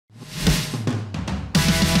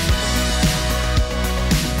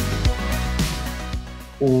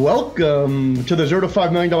Welcome to the $0 to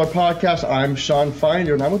 $5 million podcast. I'm Sean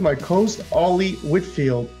Finder, and I'm with my co-host, Ollie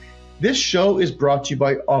Whitfield. This show is brought to you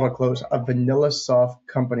by Autoklose, a vanilla soft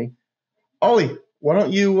company. Ollie, why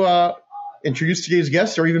don't you introduce today's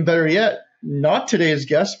guest, or even better yet, not today's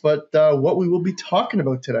guest, but what we will be talking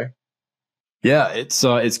about today. Yeah,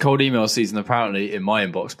 it's cold email season, apparently, in my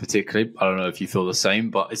inbox particularly. I don't know if you feel the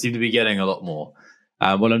same, but I seem to be getting a lot more.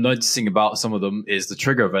 What I'm noticing about some of them is the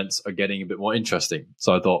trigger events are getting a bit more interesting.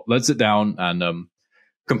 So I thought, let's sit down and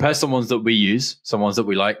compare some ones that we use, some ones that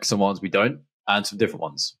we like, some ones we don't, and some different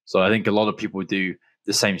ones. So I think a lot of people do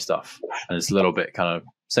the same stuff, and it's a little bit kind of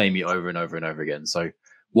samey over and over and over again. So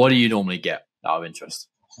what do you normally get out of interest?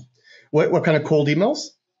 What kind of cold emails?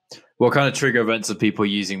 What kind of trigger events are people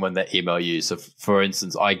using when they email you? So for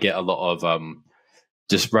instance, I get a lot of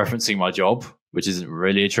just referencing my job, which isn't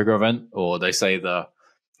really a trigger event, or they say the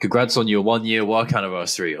congrats on your 1 year work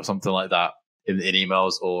anniversary or something like that in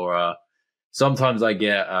emails. Or sometimes I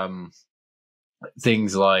get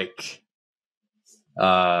things like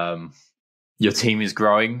your team is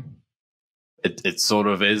growing. It sort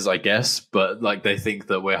of is, I guess, but like they think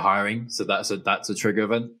that we're hiring. So that's a trigger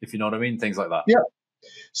event, if you know what I mean, things like that. Yeah.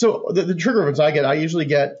 So the trigger events I usually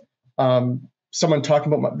get someone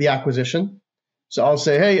talking about the acquisition. So I'll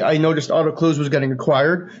say, hey, I noticed Autoklose was getting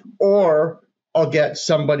acquired, or I'll get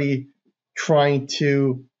somebody trying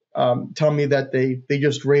to tell me that they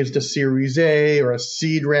just raised a Series A or a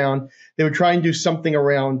seed round. They would try and do something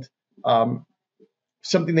around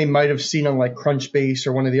something they might have seen on like Crunchbase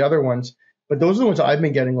or one of the other ones. But those are the ones I've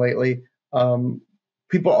been getting lately.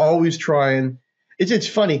 People always try and it's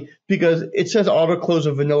funny because it says Autoklose,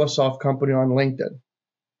 a vanilla soft company on LinkedIn,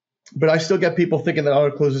 but I still get people thinking that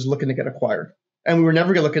Autoklose is looking to get acquired. And we were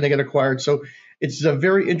never looking to get acquired. So it's a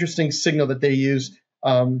very interesting signal that they use,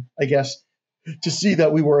 I guess, to see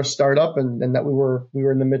that we were a startup and that we were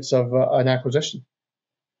in the midst of an acquisition.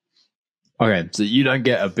 Okay, so you don't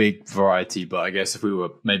get a big variety, but I guess if we were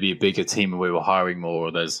maybe a bigger team and we were hiring more,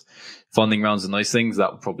 or there's funding rounds and those things,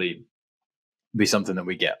 that would probably be something that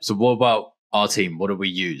we get. So what about our team? What do we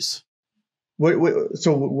use? What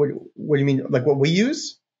do you mean? Like what we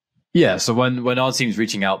use? Yeah, so when our team's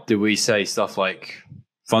reaching out, do we say stuff like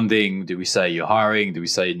funding? Do we say you're hiring? Do we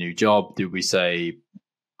say new job? Do we say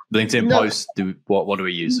LinkedIn post? What do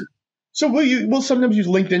we use? So we'll sometimes use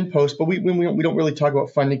LinkedIn post, but we don't really talk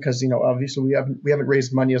about funding because obviously we haven't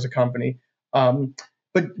raised money as a company.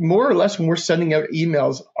 But more or less when we're sending out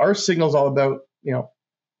emails, our signal is all about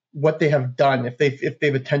what they have done. If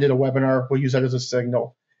they've attended a webinar, we'll use that as a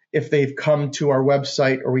signal. If they've come to our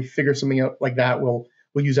website or we figure something out like that, we'll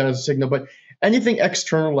use that as a signal. But anything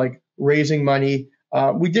external like raising money,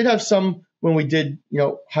 we did have some when we did,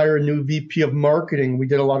 hire a new VP of marketing. We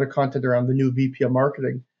did a lot of content around the new VP of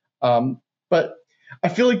marketing. But I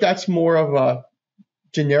feel like that's more of a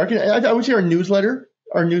generic. I would say our newsletter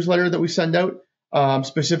that we send out,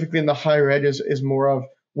 specifically in the higher ed, is more of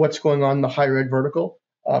what's going on in the higher ed vertical.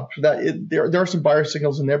 There are some buyer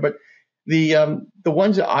signals in there, but the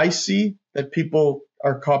ones that I see that people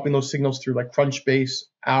are copying those signals through, like Crunchbase,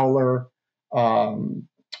 Owler, all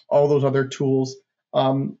those other tools.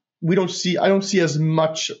 I don't see as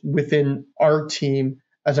much within our team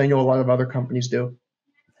as I know a lot of other companies do.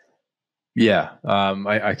 Yeah,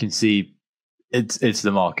 I can see it's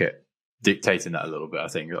the market dictating that a little bit. I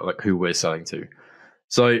think like who we're selling to.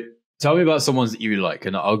 So tell me about some ones that you like,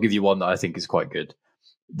 and I'll give you one that I think is quite good.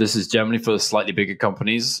 This is generally for the slightly bigger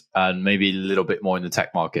companies and maybe a little bit more in the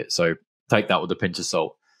tech market. So take that with a pinch of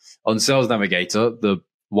salt. On Sales Navigator, the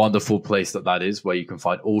wonderful place that is, where you can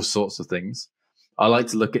find all sorts of things, I like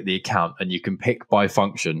to look at the account and you can pick by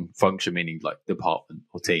function meaning like department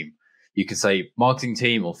or team. You can say marketing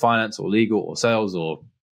team or finance or legal or sales or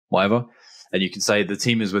whatever. And you can say the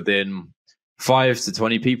team is within 5 to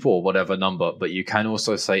 20 people or whatever number, but you can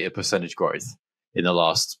also say a percentage growth in the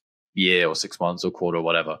last year or 6 months or quarter or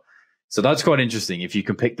whatever. So that's quite interesting. If you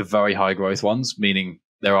can pick the very high growth ones, meaning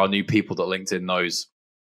there are new people that LinkedIn knows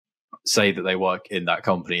say that they work in that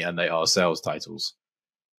company and they are sales titles.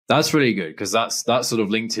 That's really good because that's sort of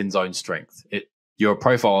LinkedIn's own strength. You're a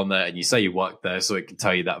profile on there and you say you work there, so it can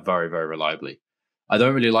tell you that very, very reliably. I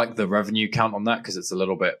don't really like the revenue count on that because it's a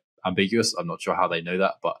little bit ambiguous. I'm not sure how they know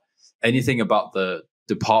that, but anything about the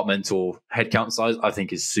departmental headcount size, I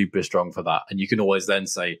think is super strong for that. And you can always then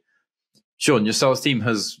say, Sean, your sales team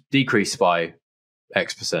has decreased by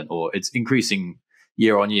X percent, or it's increasing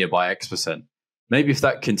year on year by X percent. Maybe if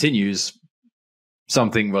that continues,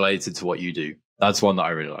 something related to what you do. That's one that I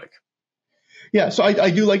really like. Yeah, so I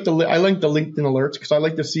do like the LinkedIn alerts because I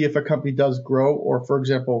like to see if a company does grow, or for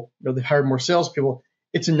example, they hire more salespeople.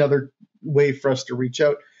 It's another way for us to reach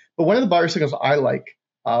out. But one of the buyer signals I like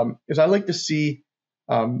is I like to see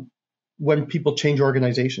when people change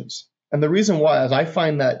organizations. And the reason why is I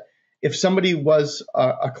find that if somebody was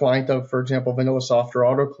a client of, for example, VanillaSoft or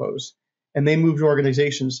Autoklose, and they moved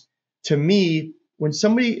organizations, to me, when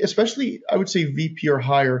somebody, especially I would say VP or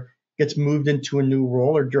higher, gets moved into a new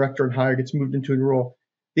role, or director and higher gets moved into a new role,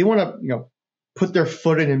 they want to, put their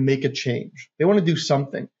foot in and make a change. They want to do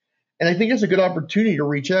something. And I think it's a good opportunity to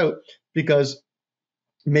reach out, because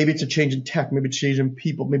maybe it's a change in tech, maybe it's a change in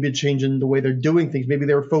people, maybe a change in the way they're doing things. Maybe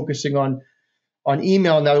they were focusing on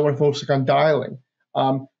email, now they want to focus on dialing.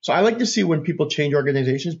 So I like to see when people change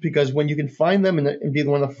organizations, because when you can find them and be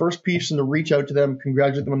one of the first person to reach out to them,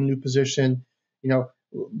 congratulate them on the new position,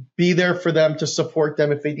 be there for them to support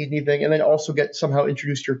them if they need anything, and then also get somehow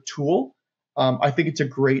introduced your tool. I think it's a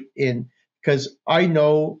great in, because I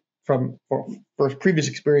know from previous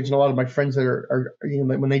experience and a lot of my friends that are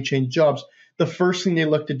when they change jobs, the first thing they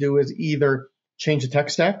look to do is either change the tech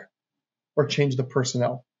stack or change the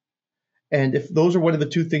personnel. And if those are one of the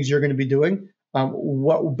two things you're going to be doing,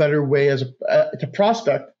 what better way as to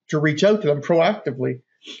prospect to reach out to them proactively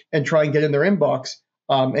and try and get in their inbox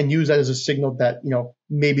and use that as a signal that,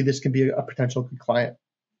 maybe this can be a potential good client.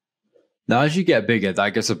 Now, as you get bigger,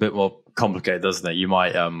 that gets a bit more complicated, doesn't it? You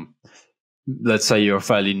might, let's say you're a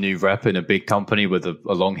fairly new rep in a big company with a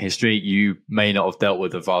long history. You may not have dealt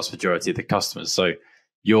with the vast majority of the customers. So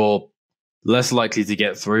you're less likely to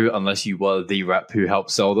get through unless you were the rep who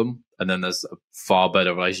helped sell them. And then there's a far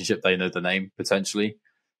better relationship. They know the name potentially.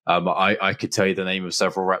 I could tell you the name of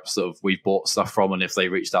several reps that we've bought stuff from. And if they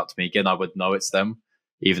reached out to me again, I would know it's them,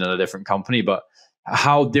 even in a different company. But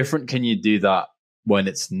how different can you do that when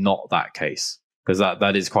it's not that case? Because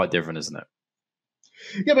that is quite different, isn't it?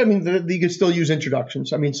 Yeah, but I mean, you can still use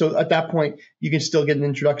introductions. I mean, so at that point, you can still get an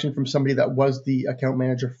introduction from somebody that was the account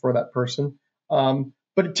manager for that person.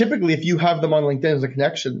 But typically, if you have them on LinkedIn as a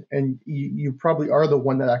connection, and you probably are the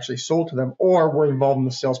one that actually sold to them or were involved in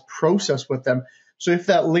the sales process with them. So if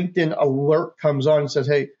that LinkedIn alert comes on and says,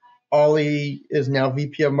 hey, Ollie is now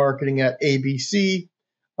VP of marketing at ABC,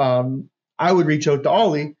 I would reach out to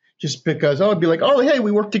Ollie, just because I would be like, oh, hey,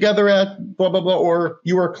 we worked together at blah, blah, blah, or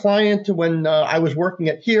you were a client when I was working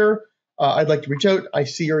at here. I'd like to reach out. I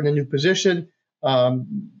see you're in a new position.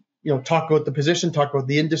 Talk about the position, talk about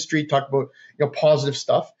the industry, talk about, positive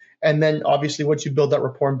stuff. And then obviously once you build that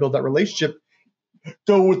rapport and build that relationship,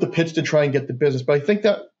 go with the pitch to try and get the business. But I think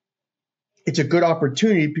that it's a good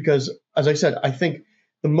opportunity because, as I said, I think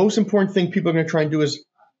the most important thing people are going to try and do is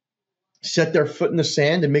set their foot in the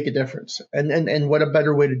sand and make a difference. And what a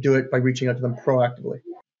better way to do it by reaching out to them proactively.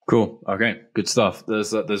 Cool. Okay. Good stuff.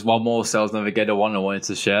 There's one more Sales Navigator one I wanted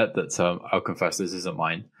to share that I'll confess this isn't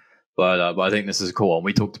mine, but I think this is a cool one.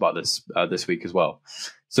 We talked about this this week as well.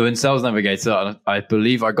 So in Sales Navigator, I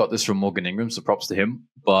believe I got this from Morgan Ingram, so props to him.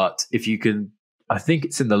 But if you can, I think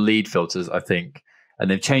it's in the lead filters, and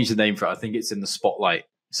they've changed the name for it. I think it's in the spotlight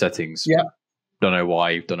settings. Yeah. Don't know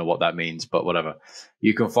why, don't know what that means, but whatever.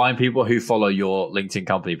 You can find people who follow your LinkedIn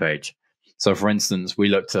company page. So for instance, we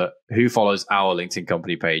looked at who follows our LinkedIn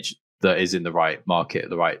company page that is in the right market,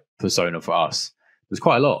 the right persona for us. There's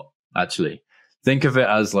quite a lot, actually. Think of it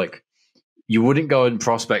as like, you wouldn't go and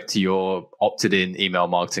prospect to your opted in email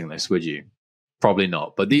marketing list, would you? Probably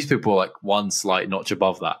not. But these people are like one slight notch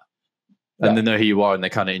above that. And they know who you are and they're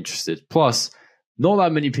kind of interested. Plus, not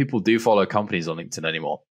that many people do follow companies on LinkedIn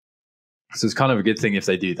anymore. So it's kind of a good thing if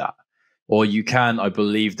they do that. Or you can, I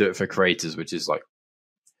believe, do it for creators, which is like,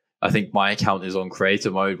 I think my account is on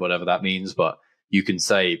creator mode, whatever that means. But you can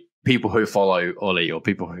say people who follow Ollie or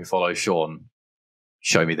people who follow Sean,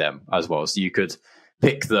 show me them as well. So you could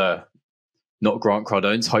pick not Grant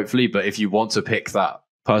Cardone's, hopefully, but if you want to pick that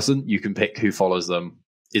person, you can pick who follows them,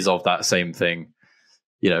 is of that same thing.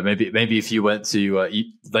 Maybe if you went to,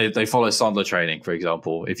 they follow Sandler Training, for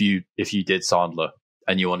example. If you did Sandler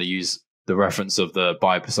and you want to use the reference of the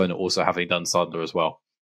buyer persona also having done Sandler as well,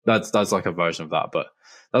 that's like a version of that. But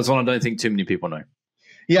that's one I don't think too many people know.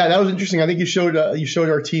 Yeah, that was interesting. I think you showed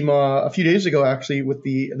our team a few days ago actually with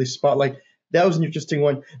the spotlight. That was an interesting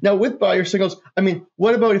one. Now with buyer signals, I mean,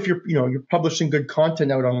 what about if you're publishing good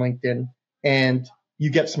content out on LinkedIn and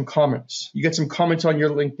you get some comments? You get some comments on your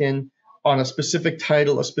LinkedIn on a specific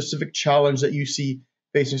title, a specific challenge that you see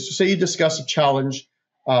facing. So say you discuss a challenge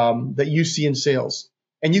that you see in sales,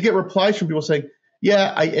 and you get replies from people saying,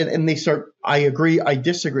 yeah, and they start, I agree, I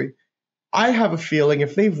disagree. I have a feeling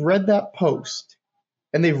if they've read that post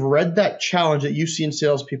and they've read that challenge that you see in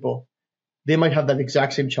salespeople, they might have that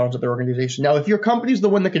exact same challenge at their organization. Now, if your company is the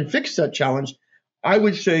one that can fix that challenge, I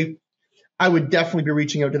would say I would definitely be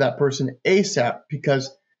reaching out to that person ASAP,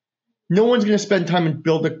 because no one's going to spend time and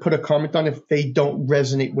put a comment on if they don't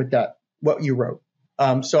resonate with what you wrote.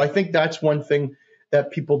 So I think that's one thing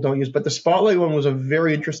that people don't use. But the Spotlight one was a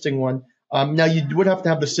very interesting one. Now you would have to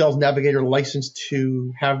have the Sales Navigator license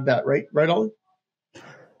to have that, right? Right, Ollie?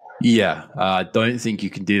 Yeah, I don't think you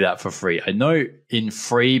can do that for free. I know in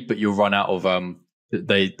free, but you'll run out of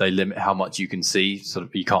they limit how much you can see. Sort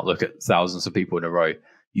of, you can't look at thousands of people in a row.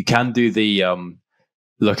 You can do the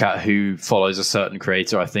look at who follows a certain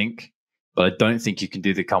creator, I think, but I don't think you can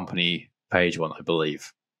do the company page one. I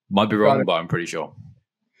believe might be wrong, but I'm pretty sure.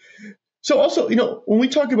 So also, when we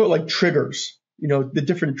talk about like triggers, the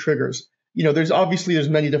different triggers, there's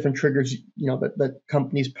many different triggers, that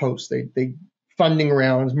companies post. They funding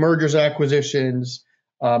rounds, mergers, acquisitions.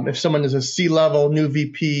 If someone is a C-level, new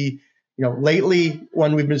VP, lately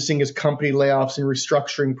one we've been seeing is company layoffs and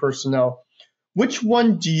restructuring personnel. Which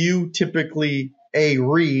one do you typically A,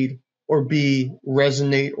 read, or B,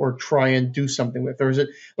 resonate or try and do something with? Or is it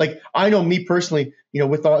like, I know me personally,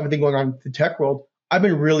 with everything going on in the tech world, I've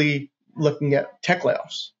been really looking at tech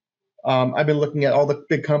layoffs. I've been looking at all the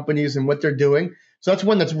big companies and what they're doing. So that's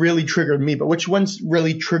one that's really triggered me. But which ones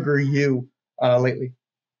really trigger you lately?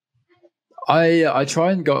 I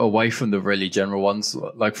try and go away from the really general ones.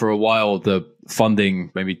 Like for a while, the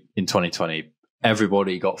funding, maybe in 2020,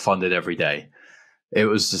 everybody got funded every day. It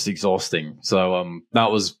was just exhausting. So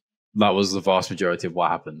that was the vast majority of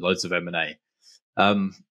what happened. Loads of M&A.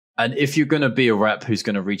 And if you're going to be a rep who's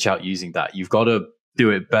going to reach out using that, you've got to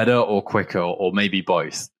do it better or quicker or maybe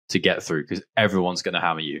both to get through, because everyone's going to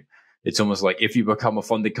hammer you. It's almost like if you become a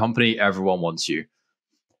funded company, everyone wants you.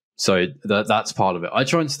 So that's part of it. I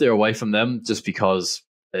try and steer away from them just because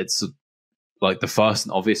it's like the first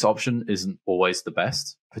and obvious option isn't always the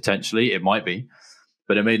best. Potentially, it might be,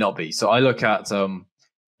 but it may not be. So I look at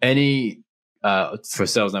any for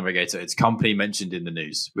Sales Navigator, it's company mentioned in the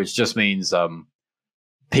news, which just means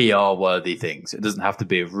PR-worthy things. It doesn't have to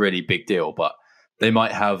be a really big deal, but they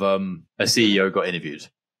might have a CEO got interviewed,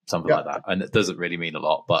 something like that. And it doesn't really mean a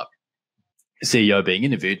lot, but CEO being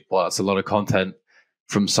interviewed, well, that's a lot of content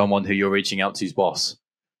from someone who you're reaching out to's boss.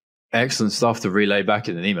 Excellent stuff to relay back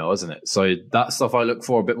in an email, isn't it? So that stuff I look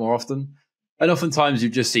for a bit more often. And oftentimes you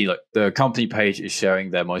just see like the company page is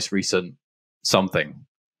sharing their most recent something.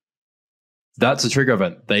 That's a trigger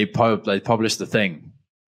event. They publish the thing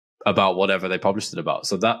about whatever they published it about.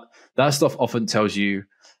 So that stuff often tells you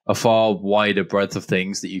a far wider breadth of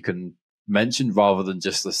things that you can mention rather than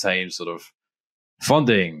just the same sort of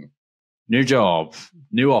funding, new job,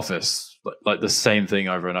 new office, like the same thing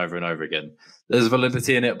over and over and over again. There's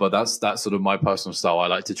validity in it, but that's sort of my personal style. I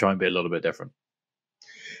like to try and be a little bit different.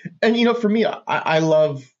 And, for me,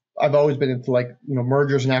 I've always been into like,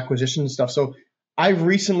 mergers and acquisitions and stuff. So I've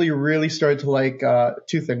recently really started to like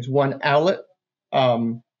two things. One, Owler.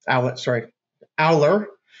 I'm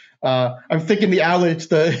thinking the Owlet,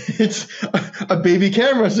 it's a baby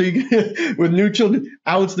camera. So you can, with new children,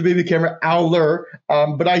 Owlet's the baby camera, Owler.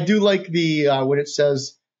 But I do like the when it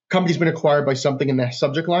says company's been acquired by something in the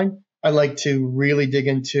subject line. I like to really dig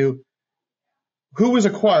into who was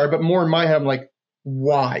acquired, but more in my head, I'm like,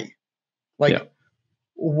 why?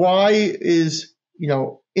 Why is,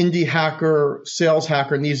 indie hacker, sales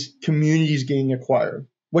hacker, and these communities getting acquired?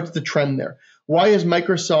 What's the trend there? Why is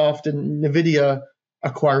Microsoft and NVIDIA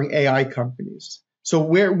acquiring AI companies? So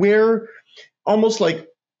we're almost like,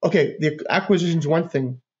 okay, the acquisition is one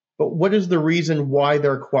thing, but what is the reason why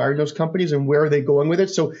they're acquiring those companies and where are they going with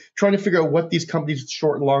it? So trying to figure out what these companies'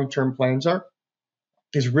 short and long-term plans are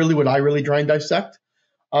is really what I really try and dissect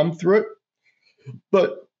through it.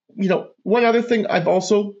 But, one other thing I've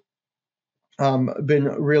also been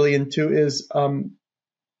really into is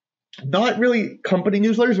not really company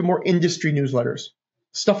newsletters, but more industry newsletters,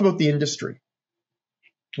 stuff about the industry,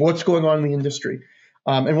 what's going on in the industry.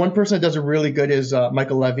 And one person that does it really good is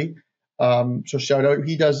Michael Levy. So shout out.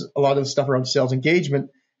 He does a lot of the stuff around sales engagement.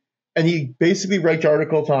 And he basically writes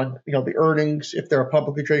articles on, the earnings. If they're a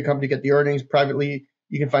publicly traded company, get the earnings. Privately,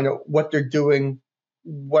 you can find out what they're doing,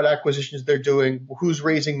 what acquisitions they're doing, who's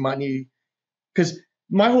raising money. Because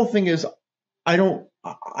my whole thing is, I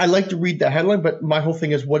like to read the headline, but my whole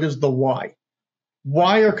thing is, what is the why?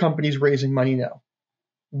 Why are companies raising money now?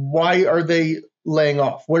 Why are they laying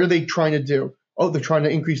off? What are they trying to do? Oh, they're trying to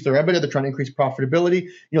increase their EBITDA. They're trying to increase profitability.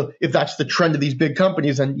 If that's the trend of these big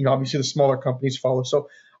companies, then, obviously the smaller companies follow. So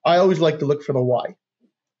I always like to look for the why.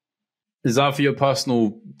 Is that for your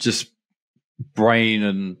personal just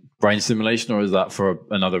brain stimulation, or is that for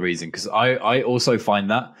another reason? Because I also find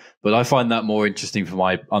that, but I find that more interesting for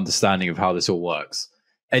my understanding of how this all works.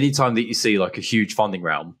 Anytime that you see like a huge funding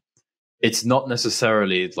round, it's not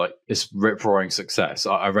necessarily like it's rip roaring success.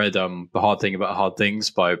 I read The Hard Thing About Hard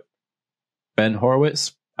Things by Ben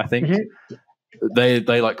Horowitz, I think. They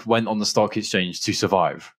like went on the stock exchange to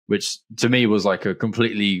survive, which to me was like a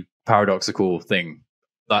completely paradoxical thing.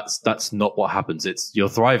 That's not what happens. It's you're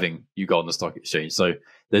thriving, you go on the stock exchange. So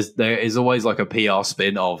there is always like a PR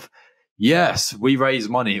spin of, yes, we raised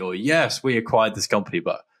money, or yes, we acquired this company,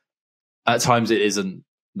 but at times it isn't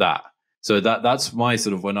that. So that's my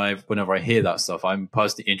sort of whenever I hear that stuff, I'm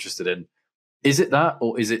personally interested in, is it that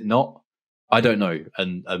or is it not? I don't know,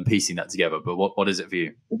 and piecing that together. But what is it for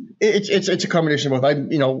you? It's a combination of both.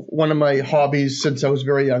 One of my hobbies since I was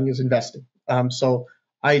very young is investing. So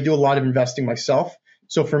I do a lot of investing myself.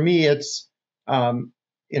 So for me, it's I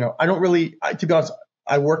don't really, to be honest,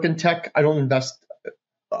 I work in tech. I don't invest.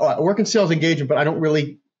 I work in sales engagement, but I don't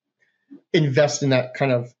really invest in that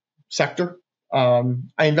kind of sector. I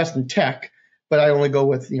invest in tech, but I only go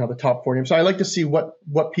with the top 40. So I like to see what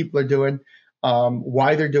people are doing,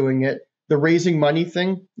 why they're doing it. The raising money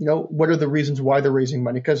thing, what are the reasons why they're raising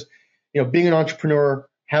money? Because, being an entrepreneur,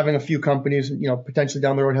 having a few companies, potentially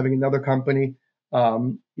down the road having another company,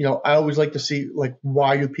 I always like to see like,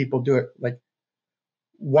 why do people do it? Like,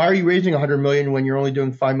 why are you raising 100 million when you're only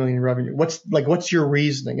doing 5 million in revenue? What's your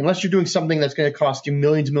reasoning? Unless you're doing something that's going to cost you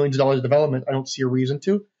millions and millions of dollars of development, I don't see a reason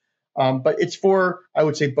to. But it's for, I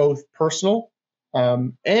would say, both personal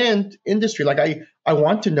and industry. Like I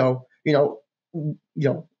want to know,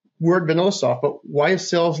 we're at Vanilla Soft, but why is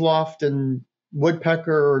SalesLoft and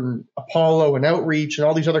Woodpecker and Apollo and Outreach and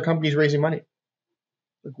all these other companies raising money?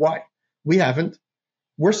 Like, why? We haven't.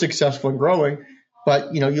 We're successful and growing,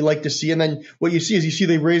 but you like to see. And then what you see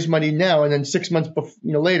they raise money now, and then 6 months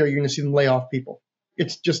later, you're going to see them lay off people.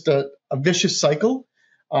 It's just a vicious cycle.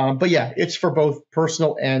 But yeah, it's for both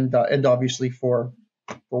personal and obviously for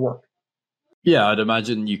work. Yeah, I'd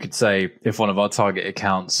imagine you could say if one of our target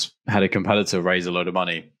accounts had a competitor raise a load of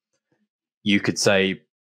money, you could say,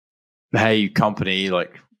 hey, company,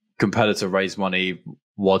 like competitor raise money,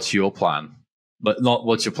 what's your plan? But not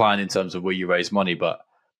what's your plan in terms of will you raise money, but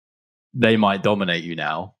they might dominate you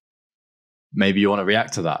now. Maybe you want to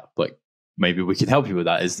react to that. Like maybe we can help you with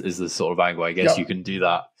that is the sort of angle. I guess you can do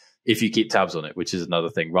that if you keep tabs on it, which is another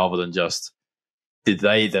thing, rather than just did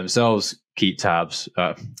they themselves keep tabs?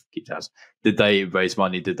 Did they raise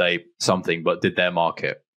money? Did they something? But did their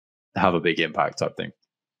market have a big impact type thing?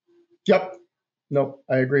 Yep. No,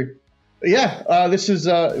 I agree. Yeah, this is,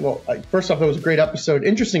 first off, that was a great episode,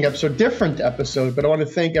 interesting episode, different episode, but I want to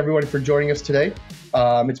thank everyone for joining us today.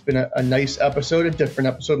 It's been a nice episode, a different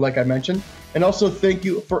episode, like I mentioned. And also thank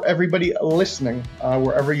you for everybody listening,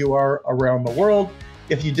 wherever you are around the world.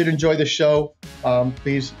 If you did enjoy the show,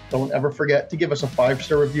 please don't ever forget to give us a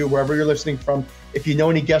 5-star review wherever you're listening from. If you know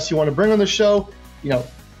any guests you want to bring on the show,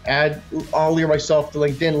 add Ollie or myself to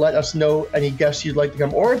LinkedIn. Let us know any guests you'd like to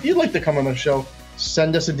come, or if you'd like to come on the show,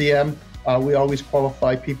 send us a DM. We always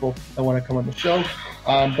qualify people that want to come on the show.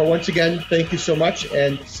 But once again, thank you so much,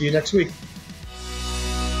 and see you next week.